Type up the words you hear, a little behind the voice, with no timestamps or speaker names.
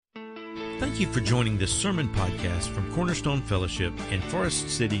Thank you for joining this sermon podcast from Cornerstone Fellowship in Forest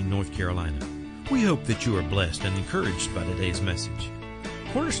City, North Carolina. We hope that you are blessed and encouraged by today's message.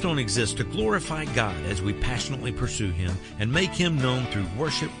 Cornerstone exists to glorify God as we passionately pursue Him and make Him known through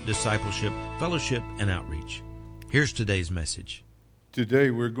worship, discipleship, fellowship, and outreach. Here's today's message. Today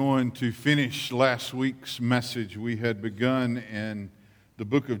we're going to finish last week's message. We had begun in the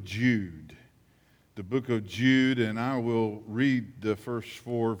book of Jude. The book of Jude, and I will read the first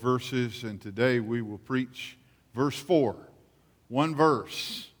 4 verses, and today we will preach verse 4, one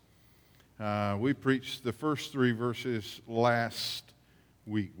verse. We preached the first 3 verses last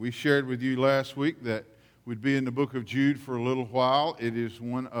week. We shared with you last week that we'd be in the book of Jude for a little while. It is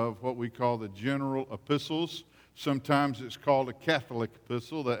one of what we call the general epistles. Sometimes it's called a Catholic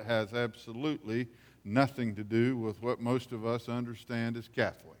epistle that has absolutely nothing to do with what most of us understand as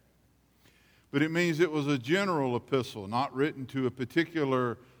Catholic. But it means it was a general epistle, not written to a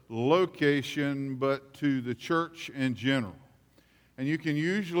particular location, but to the church in general. And you can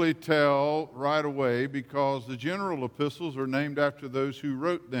usually tell right away because the general epistles are named after those who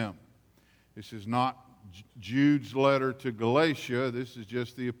wrote them. This is not Jude's letter to Galatia. This is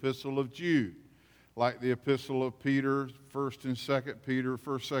just the epistle of Jude. Like the epistle of Peter, 1st and 2nd Peter,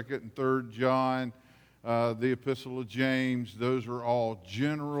 1st, 2nd, and 3rd John, the epistle of James, those are all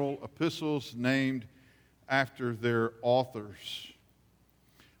general epistles named after their authors.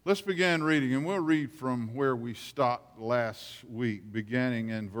 Let's begin reading, and we'll read from where we stopped last week, beginning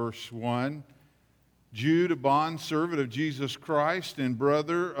in verse 1. Jude, a bondservant of Jesus Christ and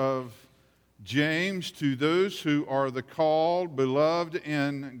brother of James, to those who are the called, beloved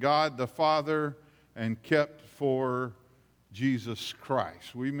in God the Father, and kept for Jesus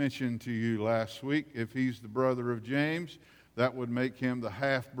Christ. We mentioned to you last week, if he's the brother of James, that would make him the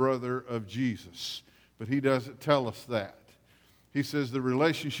half-brother of Jesus. But he doesn't tell us that. He says the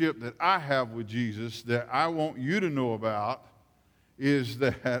relationship that I have with Jesus that I want you to know about is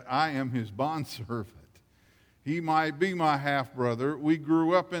that I am his bondservant. He might be my half-brother. We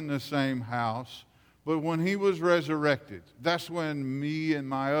grew up in the same house. But when he was resurrected, that's when me and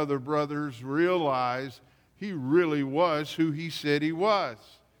my other brothers realized he really was who he said he was.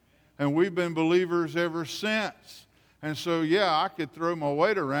 And we've been believers ever since. And so, I could throw my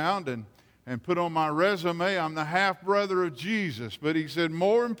weight around and put on my resume, I'm the half-brother of Jesus. But he said,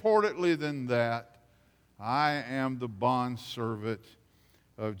 more importantly than that, I am the bondservant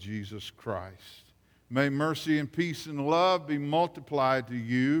of Jesus Christ. May mercy and peace and love be multiplied to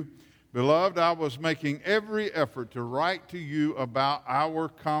you. Beloved, I was making every effort to write to you about our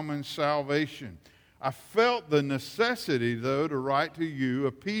common salvation. I felt the necessity, though, to write to you,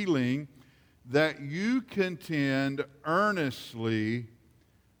 appealing that you contend earnestly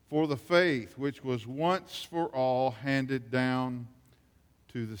for the faith which was once for all handed down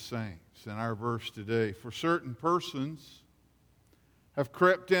to the saints. In our verse today, for certain persons have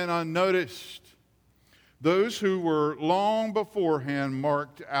crept in unnoticed, those who were long beforehand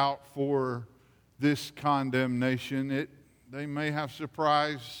marked out for this condemnation. They may have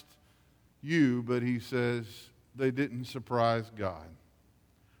surprised you, but he says they didn't surprise God.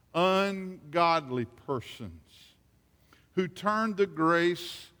 Ungodly persons who turned the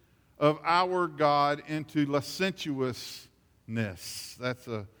grace of our God into licentiousness. That's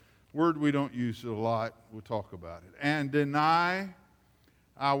a word we don't use a lot. We'll talk about it. And deny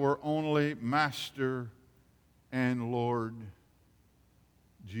our only Master and Lord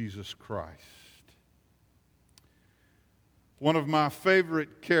Jesus Christ. One of my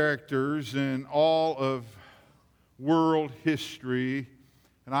favorite characters in all of world history,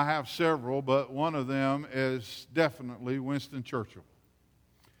 and I have several, but one of them is definitely Winston Churchill.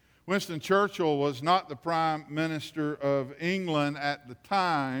 Winston Churchill was not the Prime Minister of England at the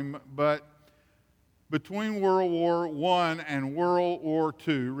time, but between World War I and World War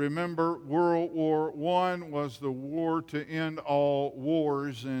II, remember World War I was the war to end all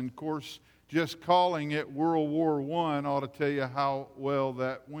wars, and of course, just calling it World War I ought to tell you how well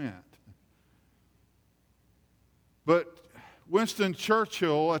that went. But Winston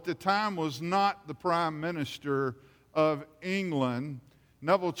Churchill at the time was not the Prime Minister of England.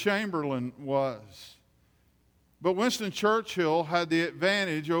 Neville Chamberlain was. But Winston Churchill had the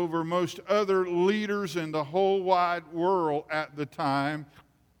advantage over most other leaders in the whole wide world at the time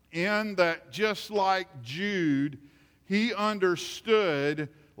in that, just like Jude, he understood,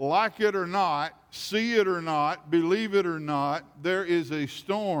 like it or not, see it or not, believe it or not, there is a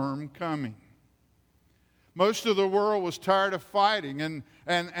storm coming. Most of the world was tired of fighting,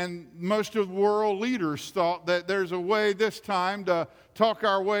 and most of the world leaders thought that there's a way this time to talk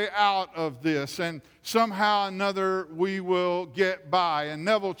our way out of this, and somehow or another we will get by. And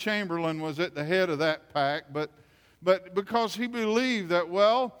Neville Chamberlain was at the head of that pack, but because he believed that,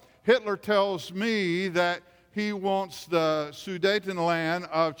 well, Hitler tells me that he wants the Sudetenland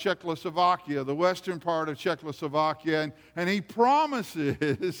of Czechoslovakia, the western part of Czechoslovakia, and he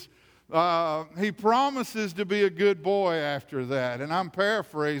promises to be a good boy after that. And I'm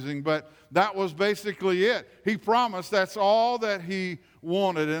paraphrasing, but that was basically it. He promised that's all that he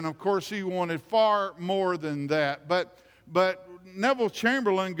wanted, and of course he wanted far more than that. But Neville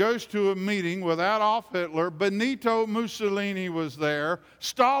Chamberlain goes to a meeting with Adolf Hitler. Benito Mussolini was there.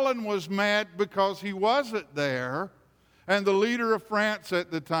 Stalin was mad because he wasn't there, and the leader of France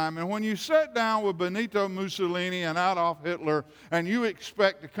at the time. And when you sit down with Benito Mussolini and Adolf Hitler and you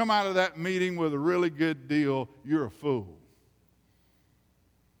expect to come out of that meeting with a really good deal, you're a fool.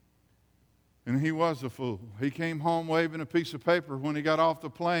 And he was a fool. He came home waving a piece of paper when he got off the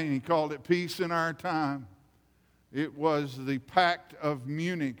plane. He called it Peace in Our Time. It was the Pact of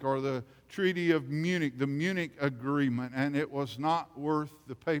Munich, or the Treaty of Munich, the Munich Agreement, and it was not worth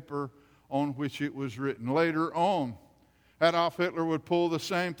the paper on which it was written. Later on, Adolf Hitler would pull the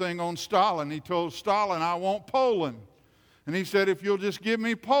same thing on Stalin. He told Stalin, I want Poland. And he said, if you'll just give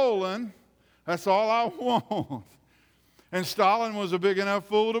me Poland, that's all I want. And Stalin was a big enough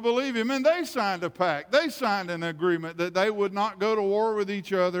fool to believe him, and they signed a pact. They signed an agreement that they would not go to war with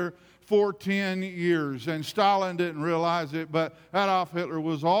each other for 10 years. And Stalin didn't realize it, but Adolf Hitler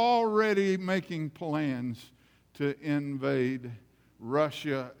was already making plans to invade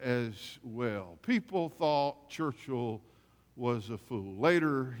Russia as well. People thought Churchill was a fool.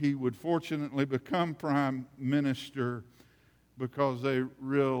 Later, he would fortunately become prime minister because they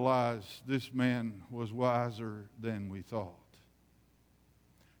realized this man was wiser than we thought.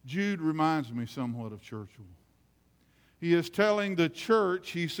 Jude reminds me somewhat of Churchill. He is telling the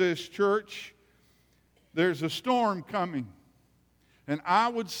church, he says, church, there's a storm coming. And I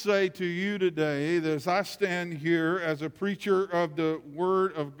would say to you today that as I stand here as a preacher of the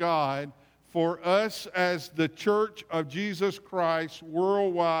Word of God, for us as the church of Jesus Christ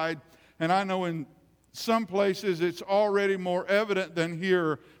worldwide, and I know in some places it's already more evident than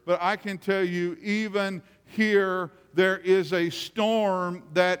here, but I can tell you even here there is a storm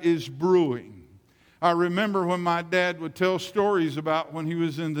that is brewing. I remember when my dad would tell stories about when he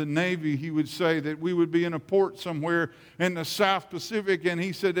was in the Navy, he would say that we would be in a port somewhere in the South Pacific, and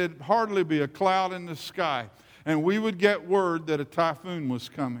he said it'd hardly be a cloud in the sky, and we would get word that a typhoon was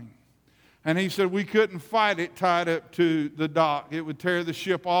coming. And he said we couldn't fight it tied up to the dock. It would tear the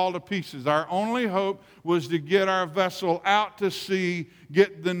ship all to pieces. Our only hope was to get our vessel out to sea,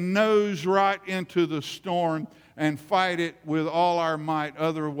 get the nose right into the storm, and fight it with all our might.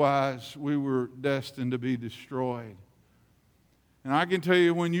 Otherwise, we were destined to be destroyed. And I can tell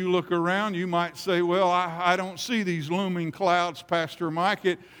you, when you look around, you might say, well, I don't see these looming clouds, Pastor Mike.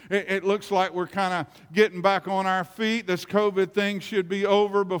 It looks like we're kind of getting back on our feet. This COVID thing should be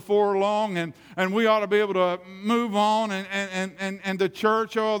over before long, and we ought to be able to move on. And the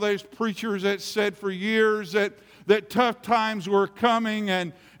church, all those preachers that said for years that tough times were coming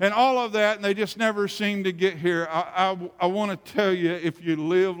and all of that, and they just never seem to get here. I want to tell you, if you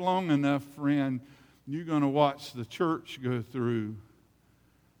live long enough, friend, you're going to watch the church go through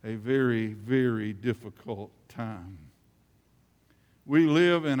a very, very difficult time. We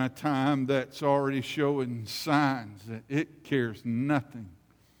live in a time that's already showing signs that it cares nothing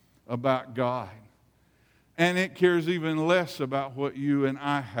about God. And it cares even less about what you and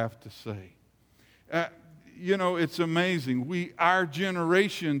I have to say. It's amazing. Our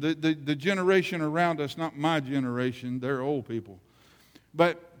generation, the generation around us, not my generation, they're old people.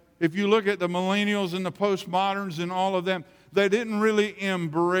 But if you look at the millennials and the postmoderns and all of them, they didn't really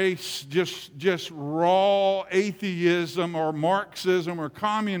embrace just raw atheism or Marxism or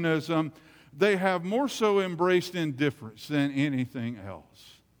communism. They have more so embraced indifference than anything else.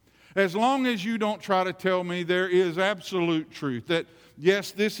 As long as you don't try to tell me there is absolute truth, that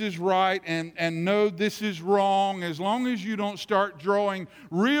yes, this is right, and no, this is wrong, as long as you don't start drawing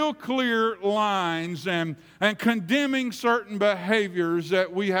real clear lines and condemning certain behaviors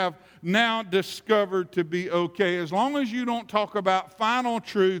that we have now discovered to be okay, as long as you don't talk about final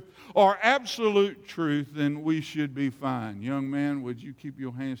truth or absolute truth, then we should be fine. Young man, would you keep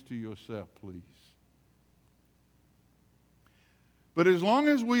your hands to yourself, please? But as long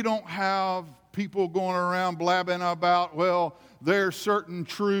as we don't have people going around blabbing about, well, there are certain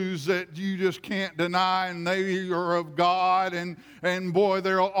truths that you just can't deny, and they are of God, and boy,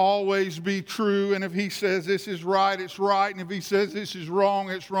 they'll always be true. And if He says this is right, it's right. And if He says this is wrong,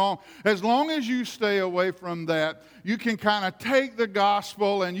 it's wrong. As long as you stay away from that, you can kind of take the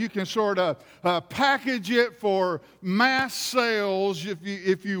gospel and you can sort of package it for mass sales,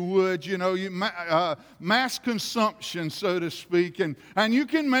 if you would, mass consumption, so to speak. And you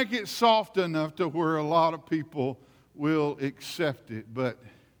can make it soft enough to where a lot of people will accept it. But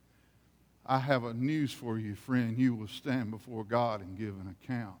I have a news for you, friend. You will stand before God and give an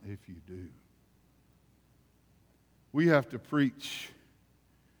account if you do. We have to preach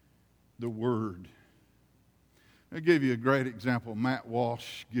the Word. I'll give you a great example. Matt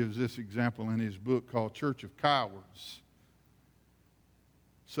Walsh gives this example in his book called Church of Cowards,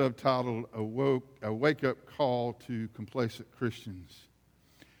 subtitled A Wake-Up Call to Complacent Christians.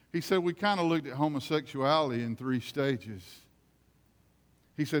 He said, we kind of looked at homosexuality in 3 stages.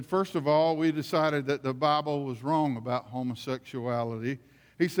 He said, first of all, we decided that the Bible was wrong about homosexuality.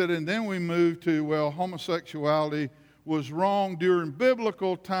 He said, and then we moved to, well, homosexuality was wrong during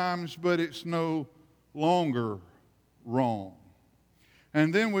biblical times, but it's no longer wrong.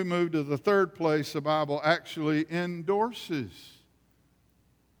 And then we moved to the third place. The Bible actually endorses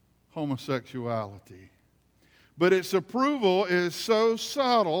homosexuality. But its approval is so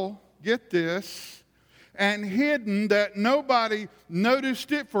subtle, get this, and hidden that nobody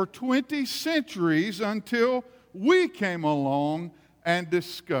noticed it for 20 centuries until we came along and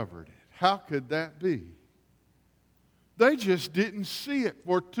discovered it. How could that be? They just didn't see it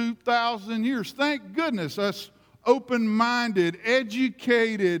for 2,000 years. Thank goodness us open-minded,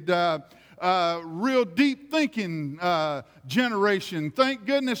 educated, real deep-thinking generation. Thank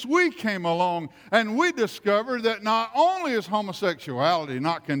goodness we came along and we discovered that not only is homosexuality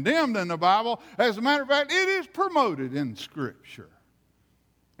not condemned in the Bible, as a matter of fact, it is promoted in Scripture.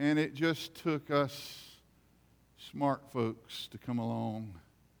 And it just took us smart folks to come along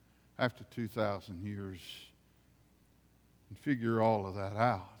after 2,000 years and figure all of that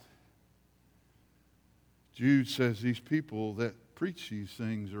out. Jude says these people that preach these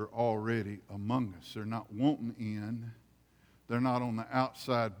things are already among us. They're not wanting in. They're not on the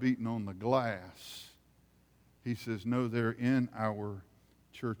outside beating on the glass. He says, no, they're in our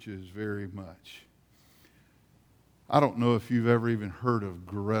churches very much. I don't know if you've ever even heard of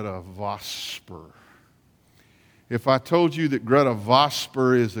Greta Vosper. If I told you that Greta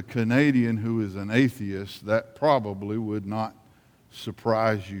Vosper is a Canadian who is an atheist, that probably would not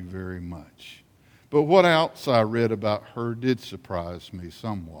surprise you very much. But what else I read about her did surprise me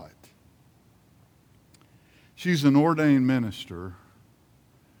somewhat. She's an ordained minister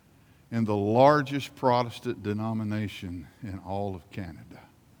in the largest Protestant denomination in all of Canada.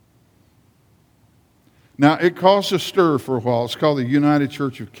 Now, it caused a stir for a while. It's called the United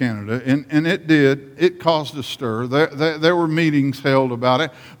Church of Canada, and it did. It caused a stir. There were meetings held about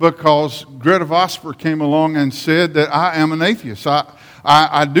it because Greta Vosper came along and said that I am an atheist.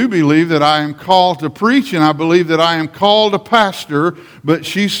 I do believe that I am called to preach, and I believe that I am called a pastor, but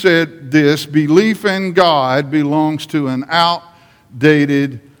she said this: belief in God belongs to an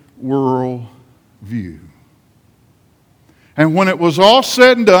outdated world view. And when it was all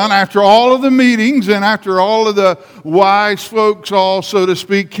said and done, after all of the meetings and after all of the wise folks, all so to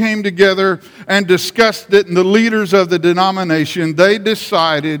speak, came together and discussed it, and the leaders of the denomination, they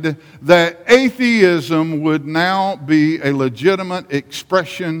decided that atheism would now be a legitimate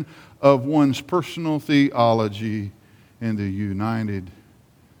expression of one's personal theology in the United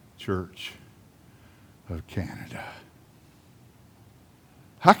Church of Canada.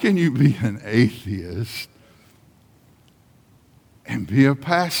 How can you be an atheist and be a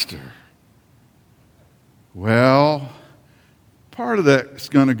pastor? Well, part of that is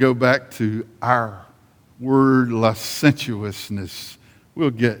going to go back to our word licentiousness.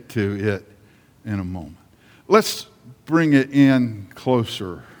 We'll get to it in a moment. Let's bring it in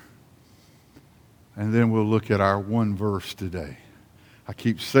closer, and then we'll look at our one verse today. I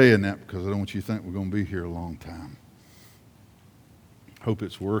keep saying that because I don't want you to think we're going to be here a long time. Hope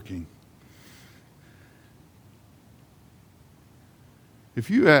it's working. If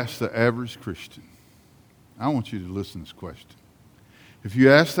you ask the average Christian, I want you to listen to this question. If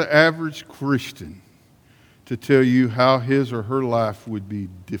you ask the average Christian to tell you how his or her life would be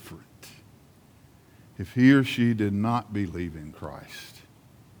different if he or she did not believe in Christ,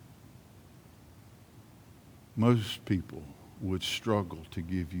 most people would struggle to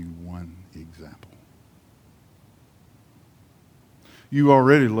give you one example. You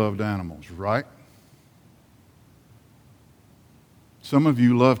already loved animals, right? Some of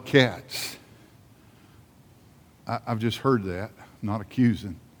you love cats. I've just heard that, not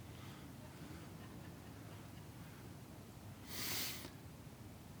accusing.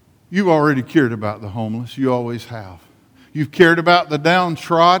 You've already cared about the homeless. You always have. You've cared about the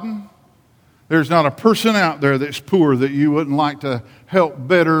downtrodden. There's not a person out there that's poor that you wouldn't like to help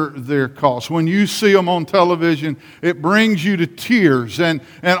better their cause. When you see them on television, it brings you to tears and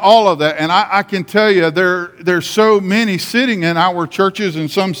all of that. And I can tell you, there's so many sitting in our churches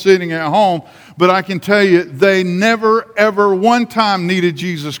and some sitting at home, but I can tell you, they never, ever one time needed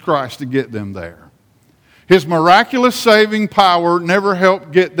Jesus Christ to get them there. His miraculous saving power never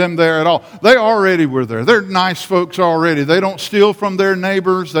helped get them there at all. They already were there. They're nice folks already. They don't steal from their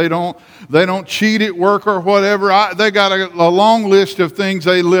neighbors. They don't cheat at work or whatever. They got a long list of things.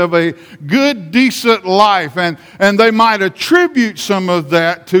 They live a good, decent life. And they might attribute some of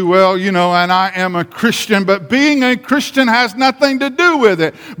that to, well, and I am a Christian. But being a Christian has nothing to do with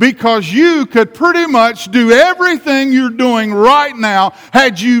it. Because you could pretty much do everything you're doing right now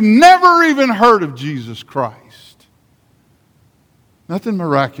had you never even heard of Jesus Christ. Nothing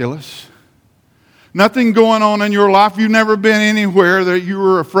miraculous. Nothing going on in your life. You've never been anywhere that you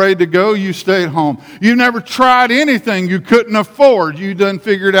were afraid to go. You stayed home. You never tried anything you couldn't afford. You done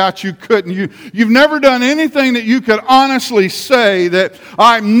figured out you couldn't. You've never done anything that you could honestly say that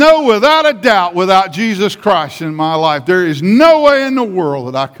I know without a doubt, without Jesus Christ in my life, there is no way in the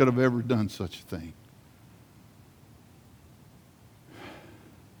world that I could have ever done such a thing.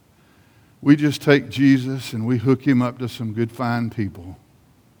 We just take Jesus and we hook him up to some good, fine people.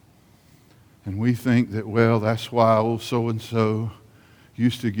 And we think that, well, that's why old so-and-so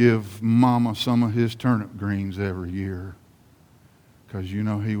used to give Mama some of his turnip greens every year. Because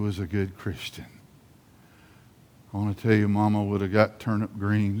he was a good Christian. I want to tell you, Mama would have got turnip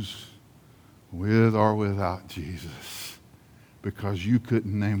greens with or without Jesus. Because you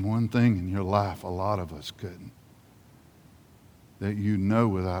couldn't name one thing in your life, a lot of us couldn't, that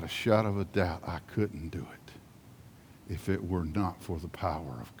without a shadow of a doubt, I couldn't do it if it were not for the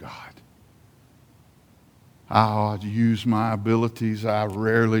power of God. I use my abilities. I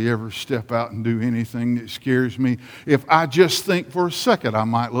rarely ever step out and do anything that scares me. If I just think for a second I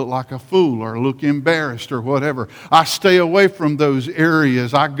might look like a fool or look embarrassed or whatever, I stay away from those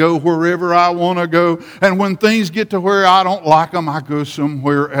areas. I go wherever I want to go. And when things get to where I don't like them, I go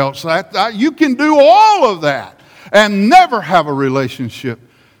somewhere else. You can do all of that and never have a relationship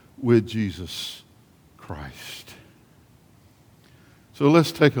with Jesus Christ. So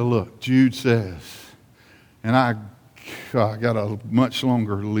let's take a look. Jude says, and I got a much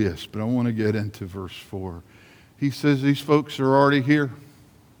longer list, but I want to get into verse 4. He says these folks are already here.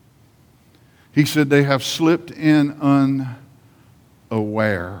 He said they have slipped in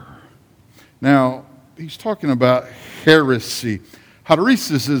unaware. Now, he's talking about heresy.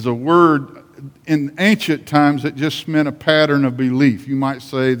 Heresis is a word in ancient times that just meant a pattern of belief. You might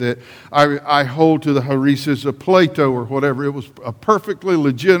say that I hold to the heresis of Plato or whatever. It was a perfectly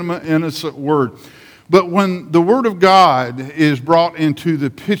legitimate, innocent word. But when the Word of God is brought into the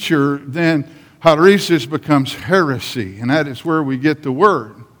picture, then heresis becomes heresy. And that is where we get the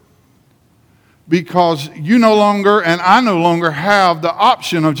word. Because you no longer, and I no longer have the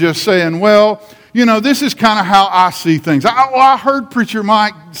option of just saying, well, this is kind of how I see things. I heard Preacher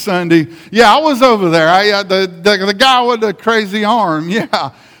Mike Sunday. Yeah, I was over there. The guy with the crazy arm.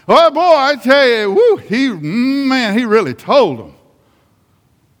 Yeah. Well, boy, I tell you, he really told them.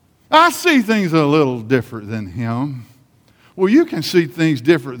 I see things a little different than him. Well, you can see things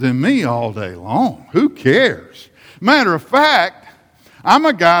different than me all day long. Who cares? Matter of fact, I'm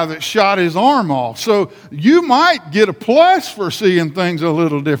a guy that shot his arm off. So you might get a plus for seeing things a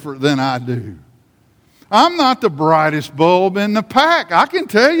little different than I do. I'm not the brightest bulb in the pack. I can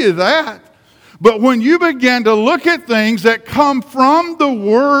tell you that. But when you begin to look at things that come from the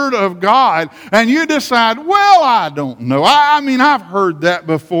Word of God and you decide, well, I don't know. I've heard that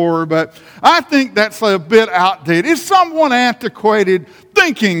before, but I think that's a bit outdated. It's somewhat antiquated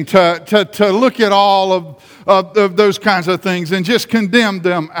thinking to look at all of those kinds of things and just condemn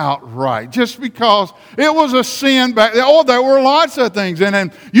them outright. Just because it was a sin back then. Oh, there were lots of things. And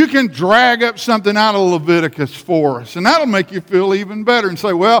then you can drag up something out of Leviticus for us. And that'll make you feel even better and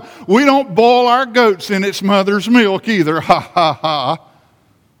say, well, we don't boil our goats in its mother's milk either. Ha, ha, ha.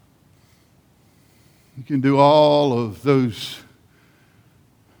 You can do all of those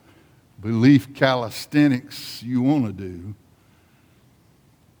belief calisthenics you want to do.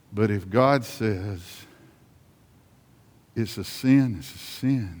 But if God says it's a sin, it's a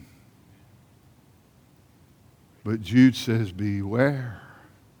sin. But Jude says, beware.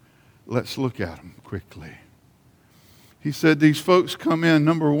 Let's look at them quickly. He said these folks come in,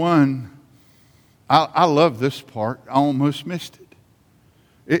 number one, I love this part. I almost missed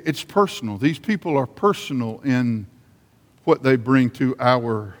it. It's personal. These people are personal in what they bring to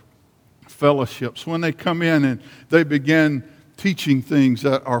our fellowships. When they come in and they begin teaching things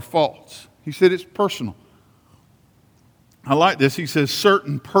that are false. He said it's personal. I like this. He says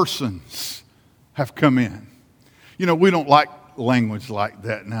certain persons have come in. You know, we don't like language like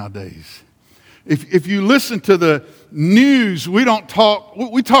that nowadays. If you listen to the news, we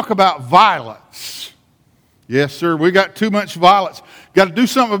talk about violence. Yes, sir, we got too much violence. Got to do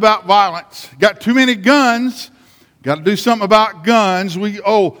something about violence. Got too many guns. Got to do something about guns. We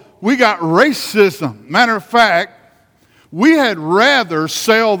got racism. Matter of fact, we had rather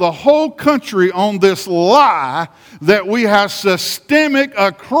sell the whole country on this lie that we have systemic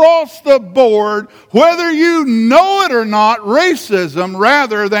across the board, whether you know it or not, racism,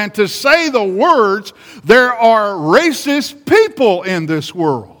 rather than to say the words, there are racist people in this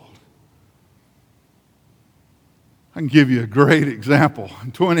world. I can give you a great example.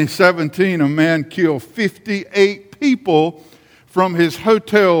 In 2017, a man killed 58 people from his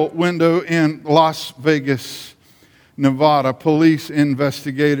hotel window in Las Vegas, Nevada. Police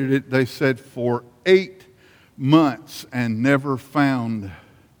investigated it, they said, for 8 months and never found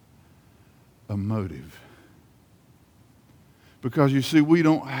a motive. Because you see, we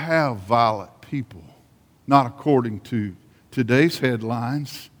don't have violent people. Not according to today's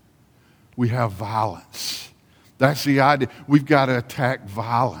headlines. We have violence. That's the idea. We've got to attack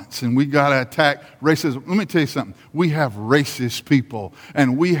violence and we've got to attack racism. Let me tell you something. We have racist people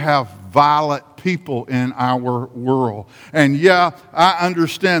and we have violent people in our world. And yeah, I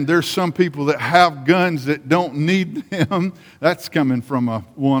understand there's some people that have guns that don't need them. That's coming from a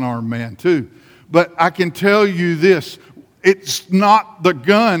one-armed man too. But I can tell you this. It's not the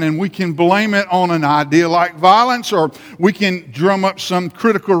gun, and we can blame it on an idea like violence, or we can drum up some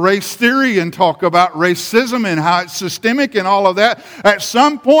critical race theory and talk about racism and how it's systemic and all of that. At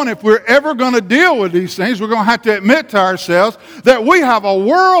some point, if we're ever going to deal with these things, we're going to have to admit to ourselves that we have a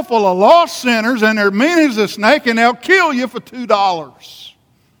world full of lost sinners, and they're mean as a snake, and they'll kill you for $2.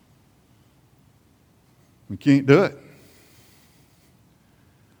 We can't do it.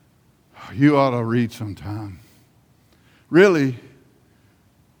 You ought to read sometime. Really,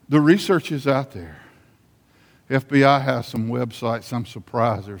 the research is out there. FBI has some websites. I'm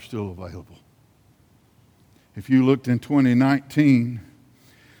surprised they're still available. If you looked in 2019,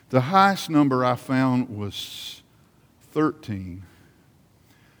 the highest number I found was 13.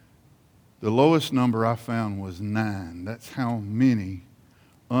 The lowest number I found was 9. That's how many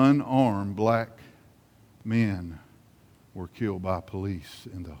unarmed black men were killed by police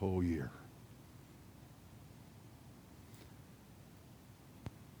in the whole year.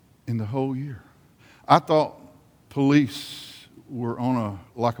 In the whole year. I thought police were on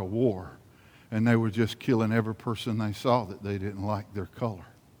like a war, and they were just killing every person they saw that they didn't like their color.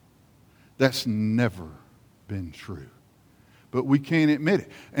 That's never been true. But we can't admit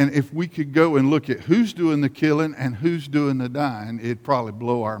it. And if we could go and look at who's doing the killing and who's doing the dying, it'd probably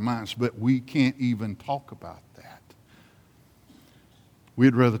blow our minds. But we can't even talk about that.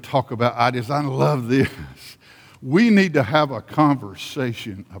 We'd rather talk about ideas. I love this. We need to have a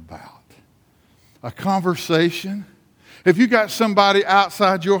conversation about. A conversation. If you got somebody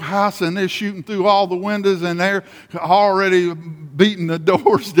outside your house and they're shooting through all the windows and they're already beating the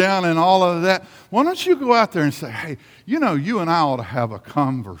doors down and all of that, why don't you go out there and say, hey, you know, you and I ought to have a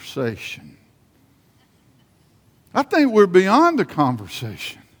conversation. I think we're beyond a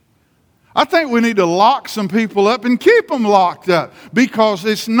conversation. I think we need to lock some people up and keep them locked up, because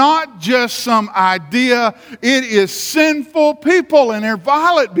it's not just some idea. It is sinful people, and they're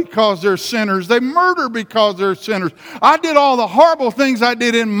violent because they're sinners. They murder because they're sinners. I did all the horrible things I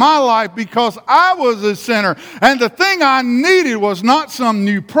did in my life because I was a sinner. And the thing I needed was not some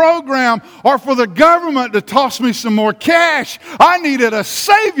new program or for the government to toss me some more cash. I needed a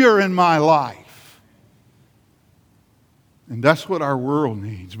Savior in my life. And that's what our world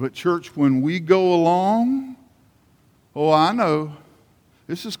needs. But church, when we go along, I know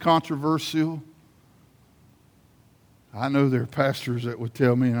this is controversial. I know there are pastors that would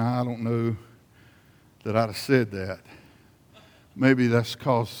tell me, and I don't know that I'd have said that. Maybe that's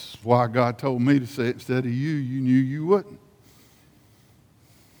because why God told me to say it instead of you. You knew you wouldn't.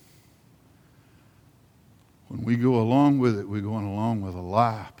 When we go along with it, we're going along with a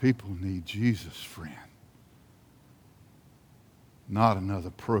lie. People need Jesus, friend. Not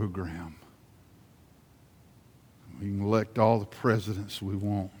another program. We can elect all the presidents we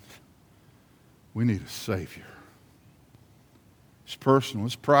want. We need a Savior. It's personal.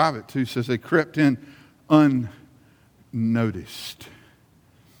 It's private too. It says they crept in unnoticed.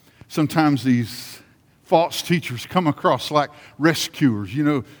 Sometimes these false teachers come across like rescuers. You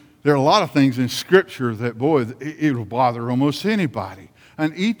know, there are a lot of things in Scripture that, boy, it'll bother almost anybody.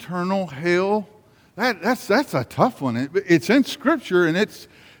 An eternal hell, that's a tough one. It's in Scripture, and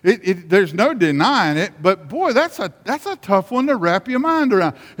there's no denying it. But boy, that's a tough one to wrap your mind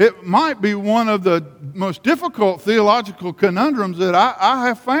around. It might be one of the most difficult theological conundrums that I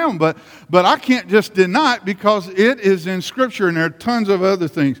have found. But I can't just deny it because it is in Scripture, and there are tons of other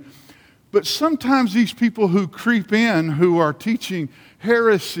things. But sometimes these people who creep in, who are teaching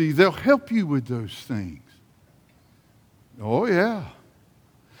heresy, they'll help you with those things. Oh, yeah.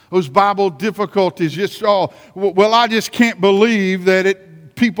 Those Bible difficulties, I just can't believe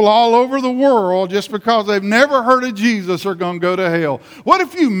that people all over the world, just because they've never heard of Jesus, are going to go to hell. What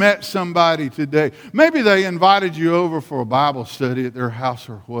if you met somebody today? Maybe they invited you over for a Bible study at their house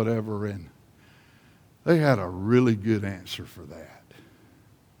or whatever, and they had a really good answer for that.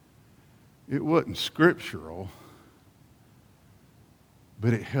 It wasn't scriptural,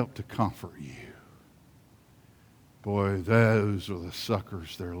 but it helped to comfort you. Boy, those are the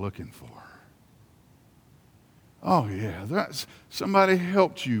suckers they're looking for. Oh, yeah, somebody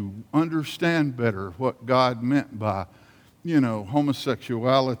helped you understand better what God meant by,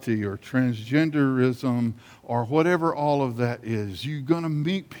 homosexuality or transgenderism or whatever all of that is. You're going to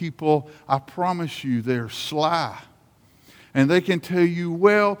meet people, I promise you, they're sly. And they can tell you,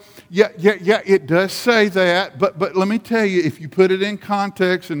 well, yeah, it does say that, but let me tell you, if you put it in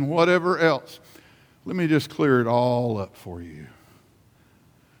context and whatever else, let me just clear it all up for you.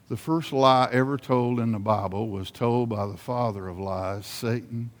 The first lie ever told in the Bible was told by the father of lies,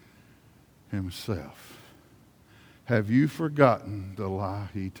 Satan himself. Have you forgotten the lie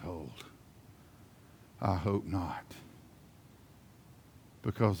he told? I hope not.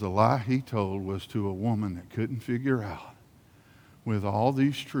 Because the lie he told was to a woman that couldn't figure out, with all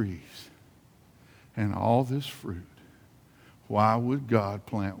these trees and all this fruit, why would God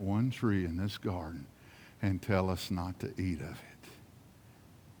plant one tree in this garden and tell us not to eat of it?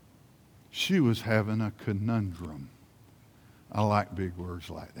 She was having a conundrum. I like big words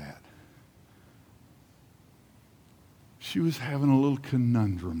like that. She was having a little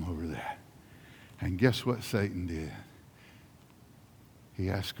conundrum over that. And guess what Satan did? He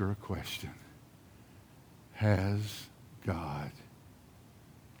asked her a question. Has God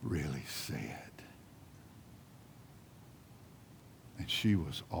really said? And she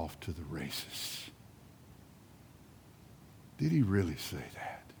was off to the races. Did he really say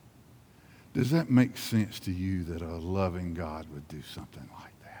that? Does that make sense to you that a loving God would do something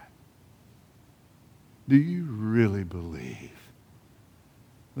like that? Do you really believe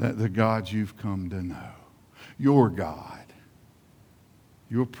that the God you've come to know, your God,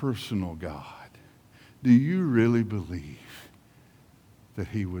 your personal God, do you really believe that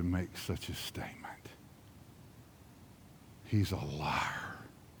he would make such a statement? He's a liar.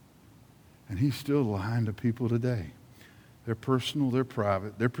 And he's still lying to people today. They're personal, they're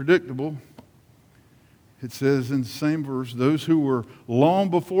private, they're predictable. It says in the same verse, those who were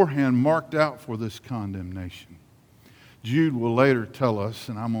long beforehand marked out for this condemnation. Jude will later tell us,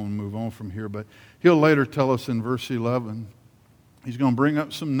 and I'm going to move on from here, but he'll later tell us in verse 11, he's going to bring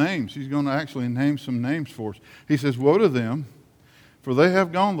up some names. He's going to actually name some names for us. He says, woe to them, for they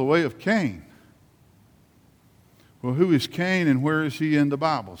have gone the way of Cain. Well, who is Cain and where is he in the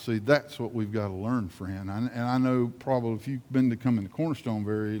Bible? See, that's what we've got to learn, friend. And I know probably if you've been to coming to Cornerstone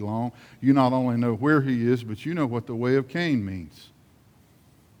very long, you not only know where he is, but you know what the way of Cain means.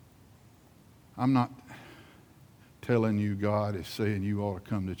 I'm not telling you God is saying you ought to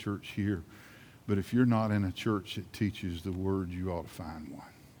come to church here, but if you're not in a church that teaches the word, you ought to find one.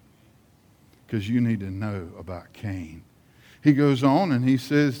 Because you need to know about Cain. He goes on and he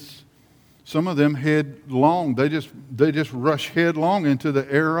says, some of them headlong, they just rush headlong into the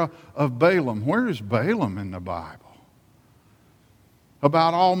era of Balaam. Where is Balaam in the Bible?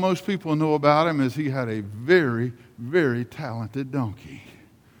 About all most people know about him is he had a very, very talented donkey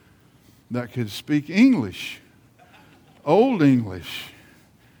that could speak English, Old English,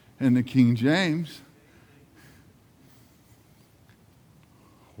 in the King James.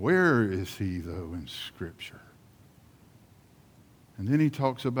 Where is he, though, in Scripture? And then he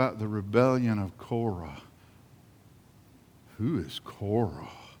talks about the rebellion of Korah. Who is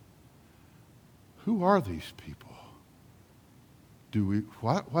Korah? Who are these people?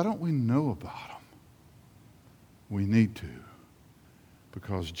 Why don't we know about them? We need to.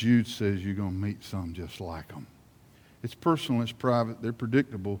 Because Jude says you're going to meet some just like them. It's personal, it's private, they're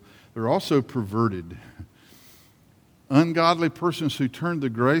predictable. They're also perverted. Ungodly persons who turn the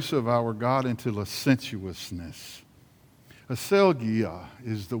grace of our God into licentiousness. Aselgia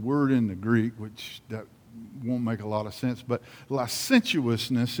is the word in the Greek, which that won't make a lot of sense, but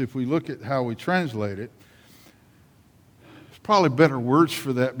licentiousness, if we look at how we translate it, there's probably better words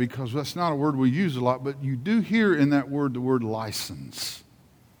for that because that's not a word we use a lot, but you do hear in that word the word license.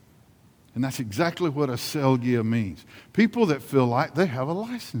 And that's exactly what aselgia means. People that feel like they have a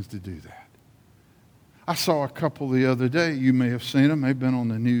license to do that. I saw a couple the other day. You may have seen them. They've been on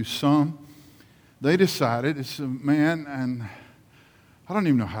the news some. They decided, it's a man, and I don't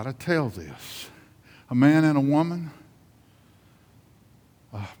even know how to tell this. A man and a woman,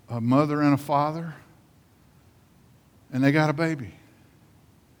 a mother and a father, and they got a baby.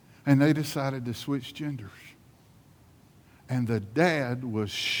 And they decided to switch genders. And the dad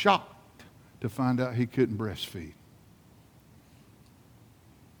was shocked to find out he couldn't breastfeed.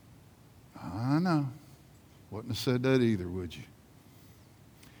 I know. Wouldn't have said that either, would you?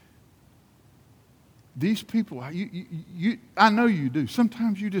 These people, I know you do.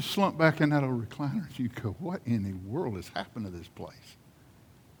 Sometimes you just slump back in that old recliner and you go, what in the world has happened to this place?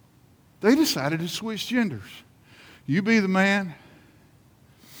 They decided to switch genders. You be the man,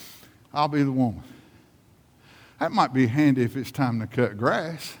 I'll be the woman. That might be handy if it's time to cut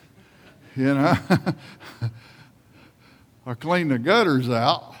grass, you know, or clean the gutters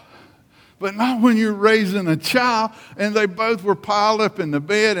out. But not when you're raising a child. And they both were piled up in the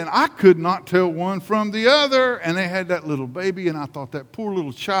bed, and I could not tell one from the other. And they had that little baby, and I thought that poor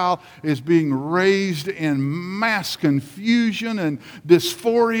little child is being raised in mass confusion and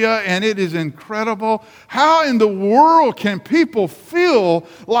dysphoria, and it is incredible. How in the world can people feel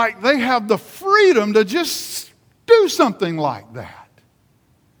like they have the freedom to just do something like that?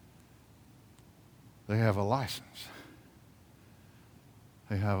 They have a license.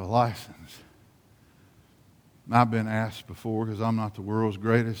 They have a license. I've been asked before, because I'm not the world's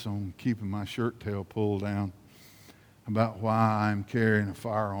greatest on keeping my shirt tail pulled down, about why I'm carrying a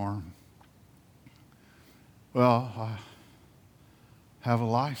firearm. Well, I have a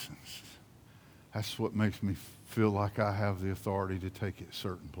license. That's what makes me feel like I have the authority to take it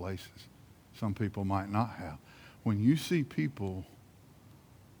certain places. Some people might not have. When you see people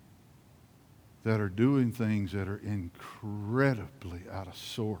that are doing things that are incredibly out of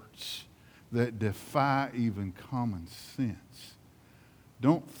sorts, that defy even common sense,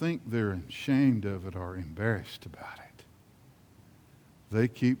 don't think they're ashamed of it or embarrassed about it. They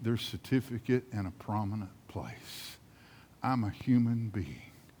keep their certificate in a prominent place. I'm a human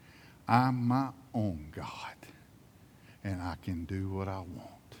being. I'm my own God. And I can do what I want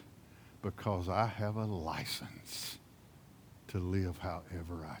because I have a license to live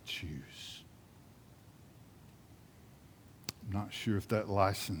however I choose. I'm not sure if that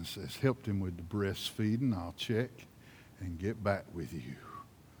license has helped him with the breastfeeding. I'll check and get back with you.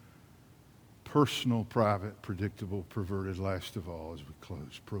 Personal, private, predictable, perverted, last of all, as we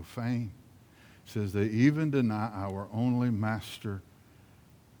close. Profane. It says they even deny our only Master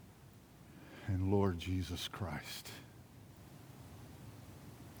and Lord Jesus Christ.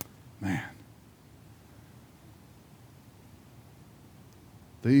 Man.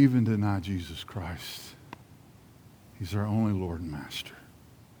 They even deny Jesus Christ. He's our only Lord and Master.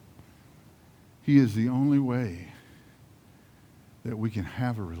 He is the only way that we can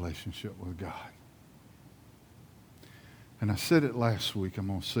have a relationship with God. And I said it last week. I'm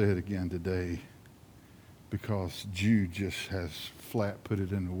going to say it again today because Jude just has flat put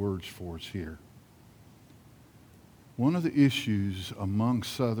it into words for us here. One of the issues among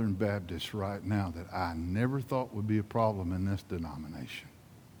Southern Baptists right now that I never thought would be a problem in this denomination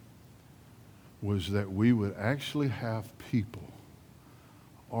was that we would actually have people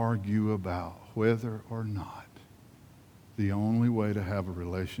argue about whether or not the only way to have a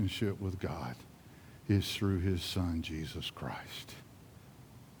relationship with God is through His Son, Jesus Christ.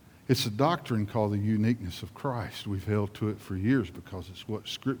 It's a doctrine called the uniqueness of Christ. We've held to it for years because it's what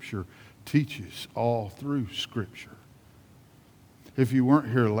Scripture teaches all through Scripture. If you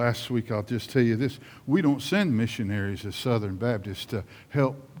weren't here last week, I'll just tell you this. We don't send missionaries as Southern Baptists to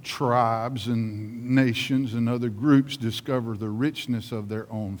help tribes and nations and other groups discover the richness of their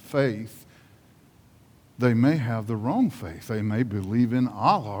own faith. They may have the wrong faith. They may believe in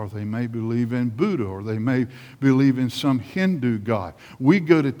Allah, or they may believe in Buddha, or they may believe in some Hindu god. We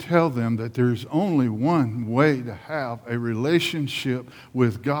go to tell them that there's only one way to have a relationship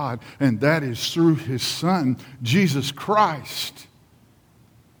with God, and that is through His Son, Jesus Christ.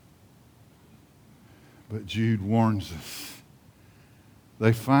 But Jude warns us.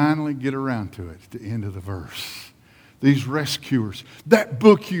 They finally get around to it at the end of the verse. these rescuers. That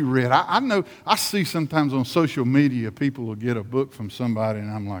book you read, I know, I see sometimes on social media people will get a book from somebody and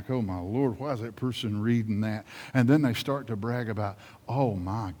I'm like, oh my Lord, why is that person reading that? And then they start to brag about, oh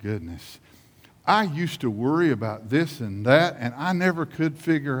my goodness, I used to worry about this and that, and I never could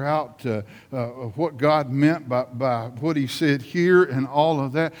figure out what God meant by what he said here and all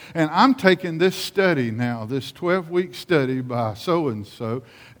of that. And I'm taking this study now, this 12-week study by so-and-so,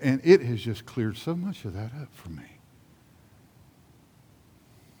 and it has just cleared so much of that up for me.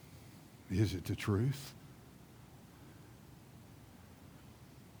 Is it the truth?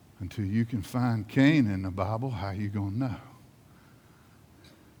 Until you can find Cain in the Bible, how you going to know?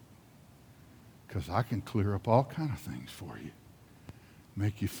 Because I can clear up all kind of things for you.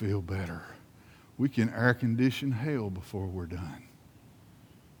 Make you feel better. We can air condition hell before we're done.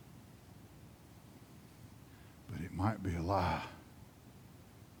 But it might be a lie.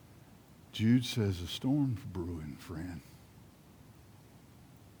 Jude says a storm's brewing, friend.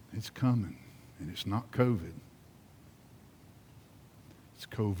 It's coming, and it's not COVID. It's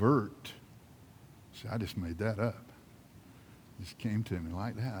covert. See, I just made that up. It just came to me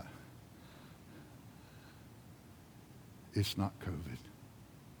like that. It's not COVID.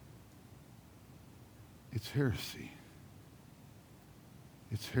 It's heresy.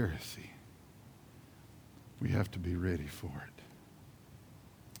 It's heresy. We have to be ready for it.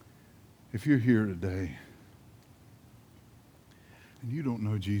 If you're here today and you don't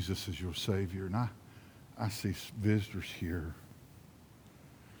know Jesus as your Savior, and I see visitors here,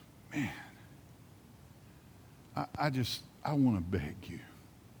 man, I want to beg you.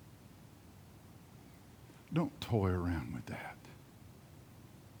 Don't toy around with that.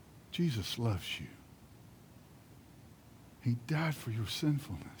 Jesus loves you. He died for your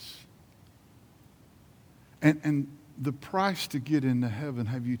sinfulness. And the price to get into heaven,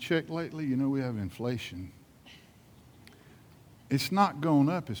 have you checked lately? You know we have inflation. It's not gone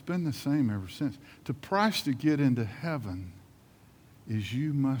up. It's been the same ever since. The price to get into heaven is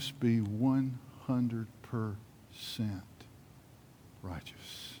you must be 100%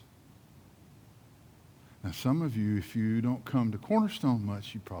 righteous. Now, some of you, if you don't come to Cornerstone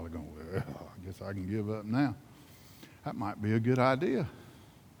much, you're probably going, well, I guess I can give up now. That might be a good idea.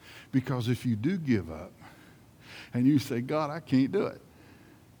 Because if you do give up, and you say, God, I can't do it,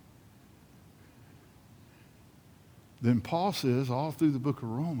 then Paul says all through the book of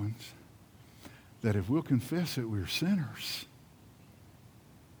Romans that if we'll confess that we're sinners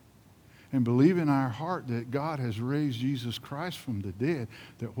and believe in our heart that God has raised Jesus Christ from the dead,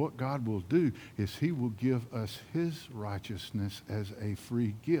 that what God will do is he will give us his righteousness as a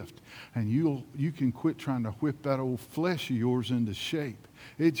free gift. And you can quit trying to whip that old flesh of yours into shape.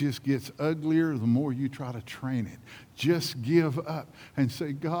 It just gets uglier the more you try to train it. Just give up and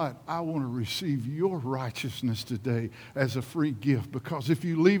say, God, I want to receive your righteousness today as a free gift, because if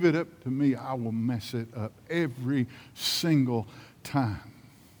you leave it up to me, I will mess it up every single time.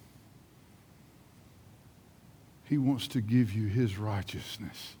 He wants to give you his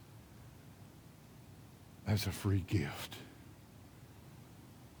righteousness as a free gift.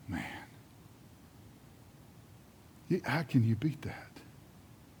 Man. How can you beat that?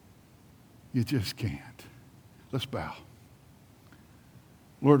 You just can't. Let's bow.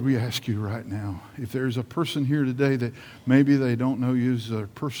 Lord, we ask you right now, if there's a person here today that maybe they don't know you as their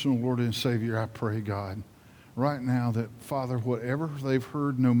personal Lord and Savior, I pray, God, right now that, Father, whatever they've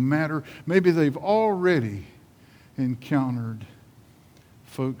heard, no matter, maybe they've already encountered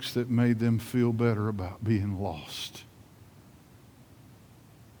folks that made them feel better about being lost.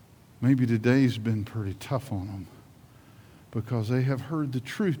 Maybe today's been pretty tough on them because they have heard the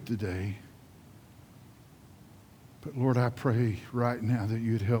truth today. But Lord, I pray right now that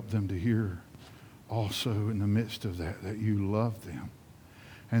you'd help them to hear also in the midst of that you love them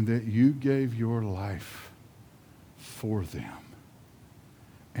and that you gave your life for them.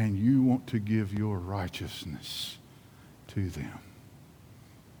 And you want to give your righteousness to them.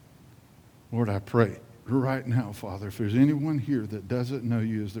 Lord, I pray right now, Father, if there's anyone here that doesn't know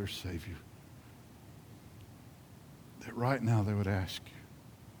you as their Savior, that right now they would ask you.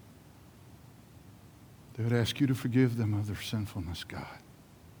 They would ask you to forgive them of their sinfulness, God.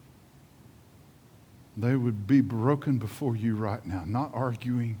 They would be broken before you right now, not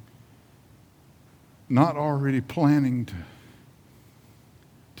arguing, not already planning to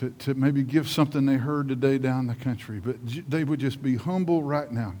maybe give something they heard today down the country, but they would just be humble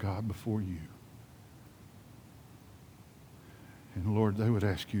right now, God, before you. And Lord, they would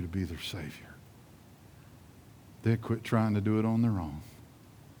ask you to be their Savior. They'd quit trying to do it on their own,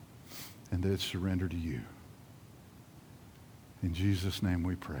 and they'd surrender to you. In Jesus' name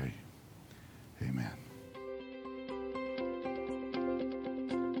we pray. Amen.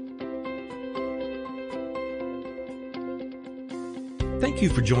 Thank you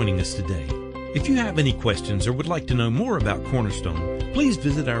for joining us today. If you have any questions or would like to know more about Cornerstone, please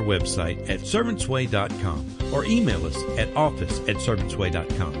visit our website at servantsway.com or email us at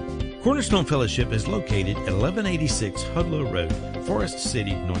office@servantsway.com. Cornerstone Fellowship is located at 1186 Hudlow Road, Forest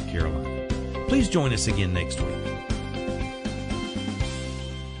City, North Carolina. Please join us again next week.